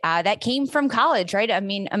Pride, that came from college, right? I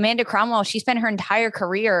mean, Amanda Cromwell, she spent her entire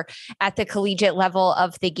career at the collegiate level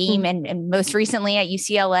of the game, and most recently at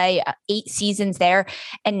UCLA, 8 seasons there,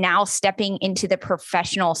 and now stepping into the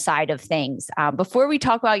professional side of things. Before we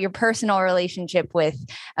talk about your personal relationship with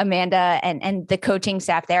Amanda and the coaching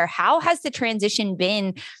staff there, how has the transition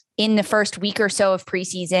been in the first week or so of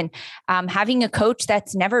preseason, having a coach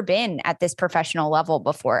that's never been at this professional level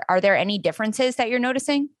before? Are there any differences that you're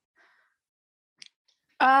noticing?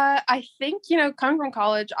 I think, coming from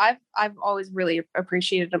college, I've always really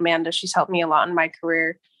appreciated Amanda. She's helped me a lot in my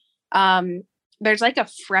career. There's like a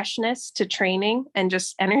freshness to training and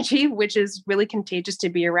just energy, which is really contagious to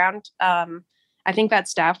be around. I think that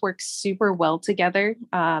staff works super well together.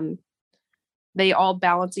 They all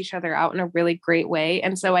balance each other out in a really great way.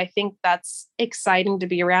 And so I think that's exciting to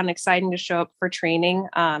be around, exciting to show up for training.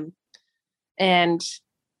 And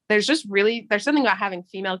there's something about having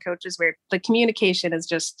female coaches where the communication is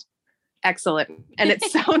just excellent. And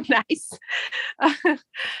it's so nice.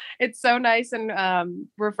 It's so nice and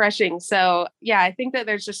refreshing. So yeah, I think that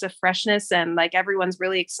there's just a freshness, and like everyone's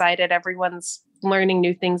really excited. Everyone's learning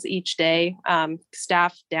new things each day,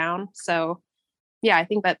 staff down. So yeah, I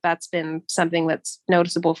think that that's been something that's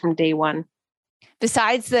noticeable from day one.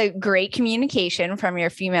 Besides the great communication from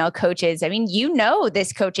your female coaches, I mean,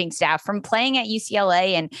 this coaching staff from playing at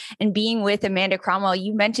UCLA and being with Amanda Cromwell.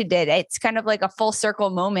 You mentioned it. It's kind of like a full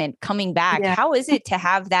circle moment coming back. Yeah. How is it to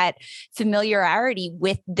have that familiarity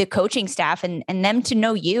with the coaching staff and them to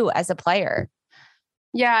know you as a player?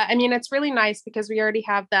 Yeah, I mean, it's really nice because we already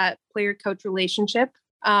have that player-coach relationship.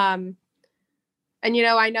 And,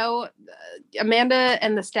 I know Amanda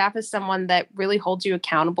and the staff is someone that really holds you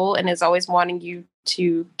accountable and is always wanting you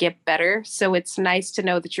to get better. So it's nice to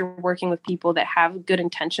know that you're working with people that have good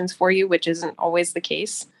intentions for you, which isn't always the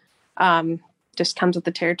case. Just comes with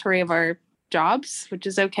the territory of our jobs, which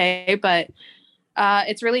is okay. But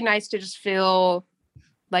it's really nice to just feel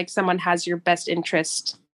like someone has your best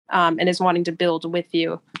interest and is wanting to build with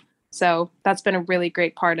you. So that's been a really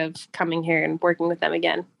great part of coming here and working with them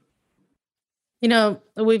again.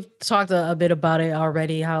 We've talked a bit about it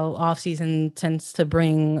already, how offseason tends to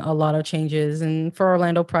bring a lot of changes. And for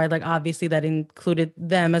Orlando Pride, like obviously that included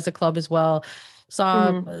them as a club as well.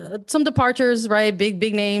 saw some departures, right?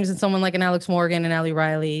 Big names, and someone like an Alex Morgan and Allie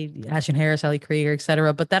Riley, Ashton Harris, Allie Krieger, et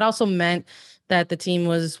cetera. But that also meant that the team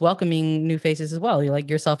was welcoming new faces as well, like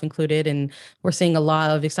yourself included. And we're seeing a lot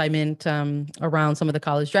of excitement around some of the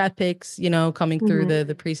college draft picks, coming through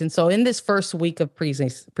the preseason. So in this first week of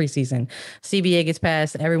preseason, CBA gets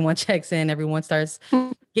passed, everyone checks in, everyone starts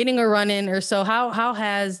getting a run in or so. How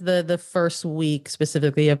has the first week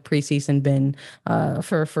specifically of preseason been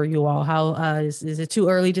for you all? How is it too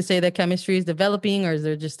early to say that chemistry is developing, or is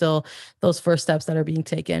there just still those first steps that are being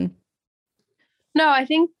taken? No, I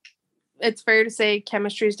think it's fair to say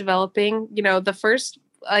chemistry is developing.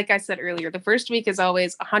 Like I said earlier, the first week is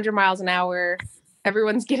always 100 miles an hour.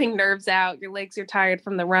 Everyone's getting nerves out. Your legs are tired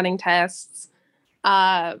from the running tests.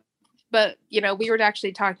 But, we were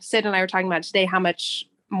actually Sid and I were talking about today how much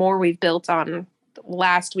more we've built on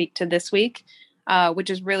last week to this week,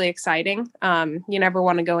 which is really exciting. You never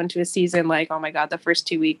want to go into a season like, oh my God, the first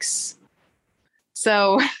 2 weeks.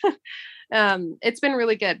 So it's been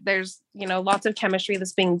really good. There's, lots of chemistry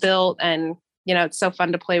that's being built, and, it's so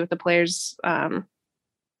fun to play with the players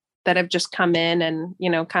that have just come in and,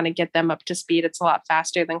 kind of get them up to speed. It's a lot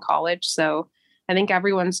faster than college. So I think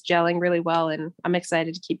everyone's gelling really well, and I'm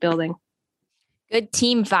excited to keep building. Good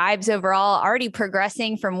team vibes overall, already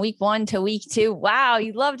progressing from week 1 to week 2. Wow.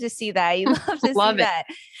 You love to see that. You love to see that.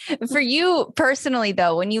 For you personally,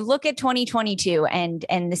 though, when you look at 2022 and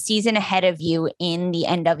the season ahead of you in the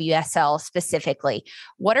NWSL specifically,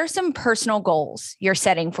 what are some personal goals you're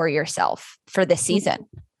setting for yourself for this season?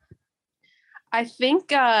 I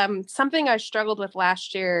think something I struggled with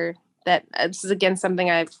last year, that this is again something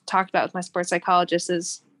I've talked about with my sports psychologist,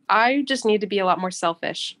 is I just need to be a lot more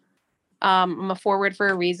selfish. I'm a forward for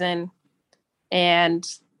a reason. And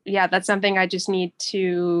that's something I just need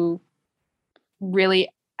to really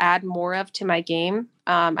add more of to my game.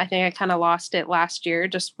 I think I kind of lost it last year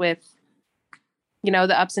just with,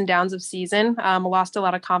 the ups and downs of season. Lost a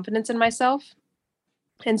lot of confidence in myself.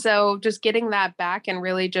 And so just getting that back and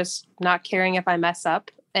really just not caring if I mess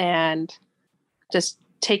up and just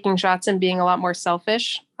taking shots and being a lot more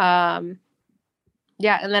selfish.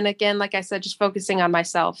 And then again, like I said, just focusing on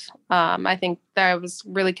myself. I think that I was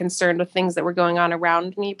really concerned with things that were going on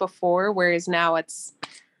around me before, whereas now it's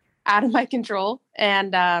out of my control.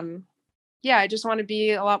 And I just want to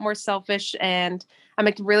be a lot more selfish. And I'm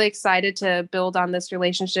really excited to build on this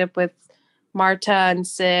relationship with Marta and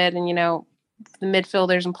Sid and, the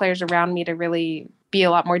midfielders and players around me to really be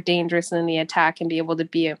a lot more dangerous in the attack and be able to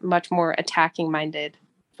be a much more attacking minded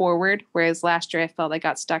forward. Whereas last year I felt I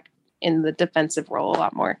got stuck in the defensive role a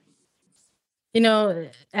lot more.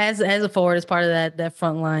 As a forward, as part of that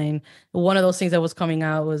front line, one of those things that was coming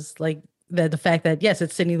out was like the fact that, yes,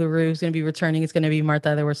 it's Sydney Leroux who's going to be returning. It's going to be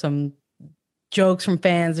Marta. There were some jokes from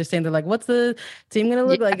fans. They're saying, they're like, what's the team going to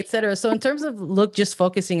look like, et cetera. So in terms of just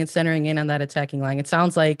focusing and centering in on that attacking line, it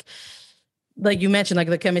sounds like you mentioned, like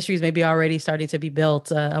the chemistry is maybe already starting to be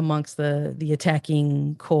built amongst the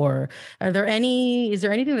attacking core. Is there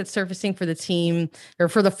anything that's surfacing for the team or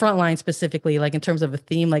for the front line specifically, like in terms of a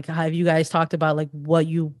theme? Like, have you guys talked about like what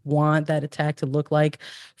you want that attack to look like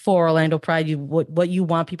for Orlando Pride? What you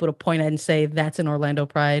want people to point at and say that's an Orlando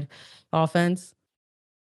Pride offense?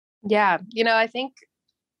 Yeah, I think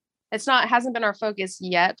it hasn't been our focus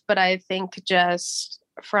yet, but I think just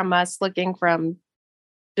from us looking from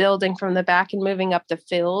building from the back and moving up the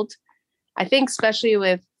field, I think especially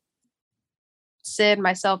with Sid,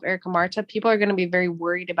 myself, Erica, Marta, people are going to be very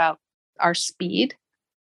worried about our speed.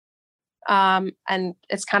 And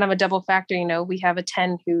it's kind of a double factor. We have a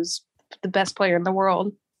 10 who's the best player in the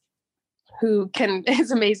world who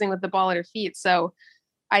is amazing with the ball at her feet. So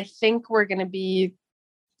I think we're going to be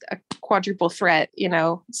a quadruple threat,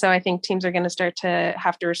 so I think teams are going to start to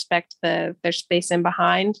have to respect their space in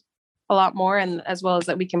behind a lot more, and as well as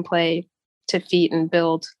that we can play to feet and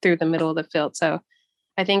build through the middle of the field. So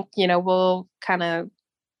I think, we'll kind of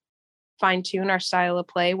fine tune our style of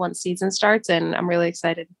play once season starts, and I'm really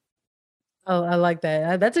excited. Oh, I like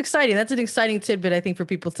that. That's exciting. That's an exciting tidbit, I think, for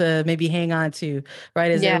people to maybe hang on to, right?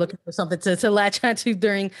 As they're looking for something to latch onto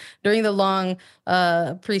during the long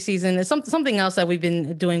preseason. It's something else that we've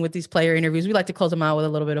been doing with these player interviews. We like to close them out with a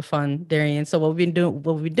little bit of fun, Darian. So what we've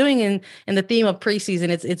been doing in the theme of preseason,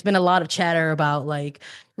 it's been a lot of chatter about like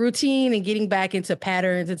routine and getting back into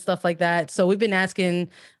patterns and stuff like that. So we've been asking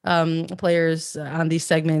players on these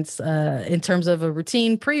segments in terms of a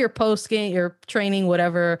routine, pre or post game or training,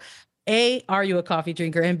 whatever. A, are you a coffee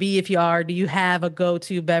drinker? And B, if you are, do you have a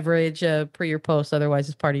go-to beverage pre or post? Otherwise,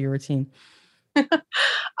 it's part of your routine.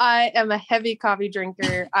 I am a heavy coffee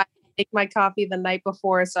drinker. I make my coffee the night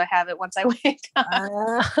before, so I have it once I wake up.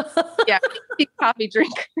 Yeah, coffee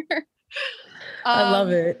drinker. I love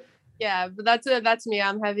it. Yeah, but that's me.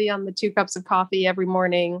 I'm heavy on the 2 cups of coffee every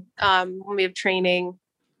morning when we have training.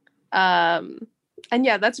 And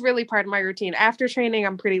yeah, that's really part of my routine. After training,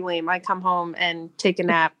 I'm pretty lame. I come home and take a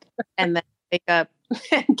nap and then wake up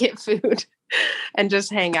and get food and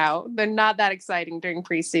just hang out. They're not that exciting during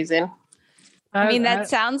preseason. I mean, that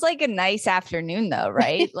sounds like a nice afternoon though,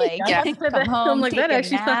 right? Like, yeah, come home, I'm like, that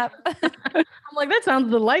actually nap. I'm like, that sounds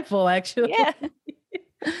delightful, actually. Yeah.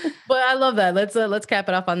 But I love that. Let's cap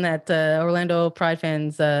it off on that. Orlando Pride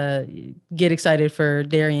fans, get excited for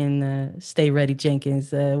Darian Stay Ready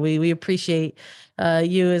Jenkins. We appreciate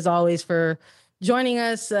you as always for joining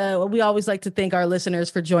us. We always like to thank our listeners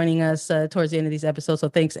for joining us towards the end of these episodes. So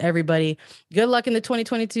thanks everybody. Good luck in the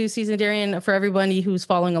 2022 season, Darian. For everybody who's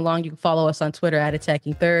following along, you can follow us on Twitter at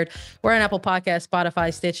Attacking Third. We're on Apple Podcasts,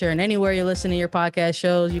 Spotify, Stitcher, and anywhere you listen to your podcast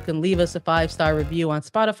shows. You can leave us a 5-star review on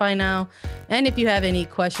Spotify now. And if you have any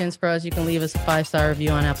questions for us, you can leave us a 5-star review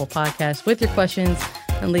on Apple Podcasts with your questions.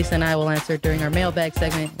 And Lisa and I will answer it during our mailbag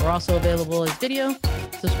segment. We're also available as video.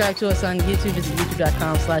 Subscribe to us on YouTube. Visit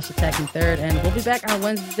youtube.com/Attacking Third. And we'll be back on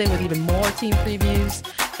Wednesday with even more team previews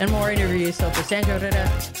and more interviews. So for Sandra Herrera,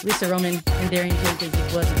 Lisa Roman, and Darian Jenkins,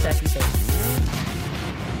 it was Attacking Third.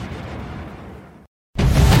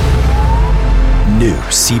 New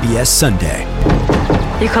CBS Sunday.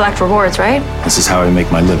 You collect rewards, right? This is how I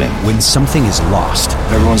make my living. When something is lost,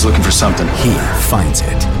 everyone's looking for something. He finds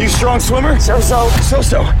it. You strong swimmer? So-so.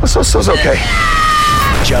 So-so's okay.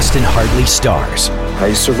 Justin Hartley stars. How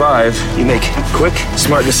you survive, you make quick,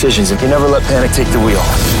 smart decisions, and you never let panic take the wheel.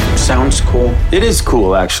 Sounds cool. It is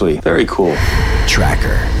cool, actually. Very cool.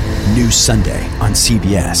 Tracker. New Sunday on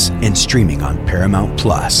CBS and streaming on Paramount+.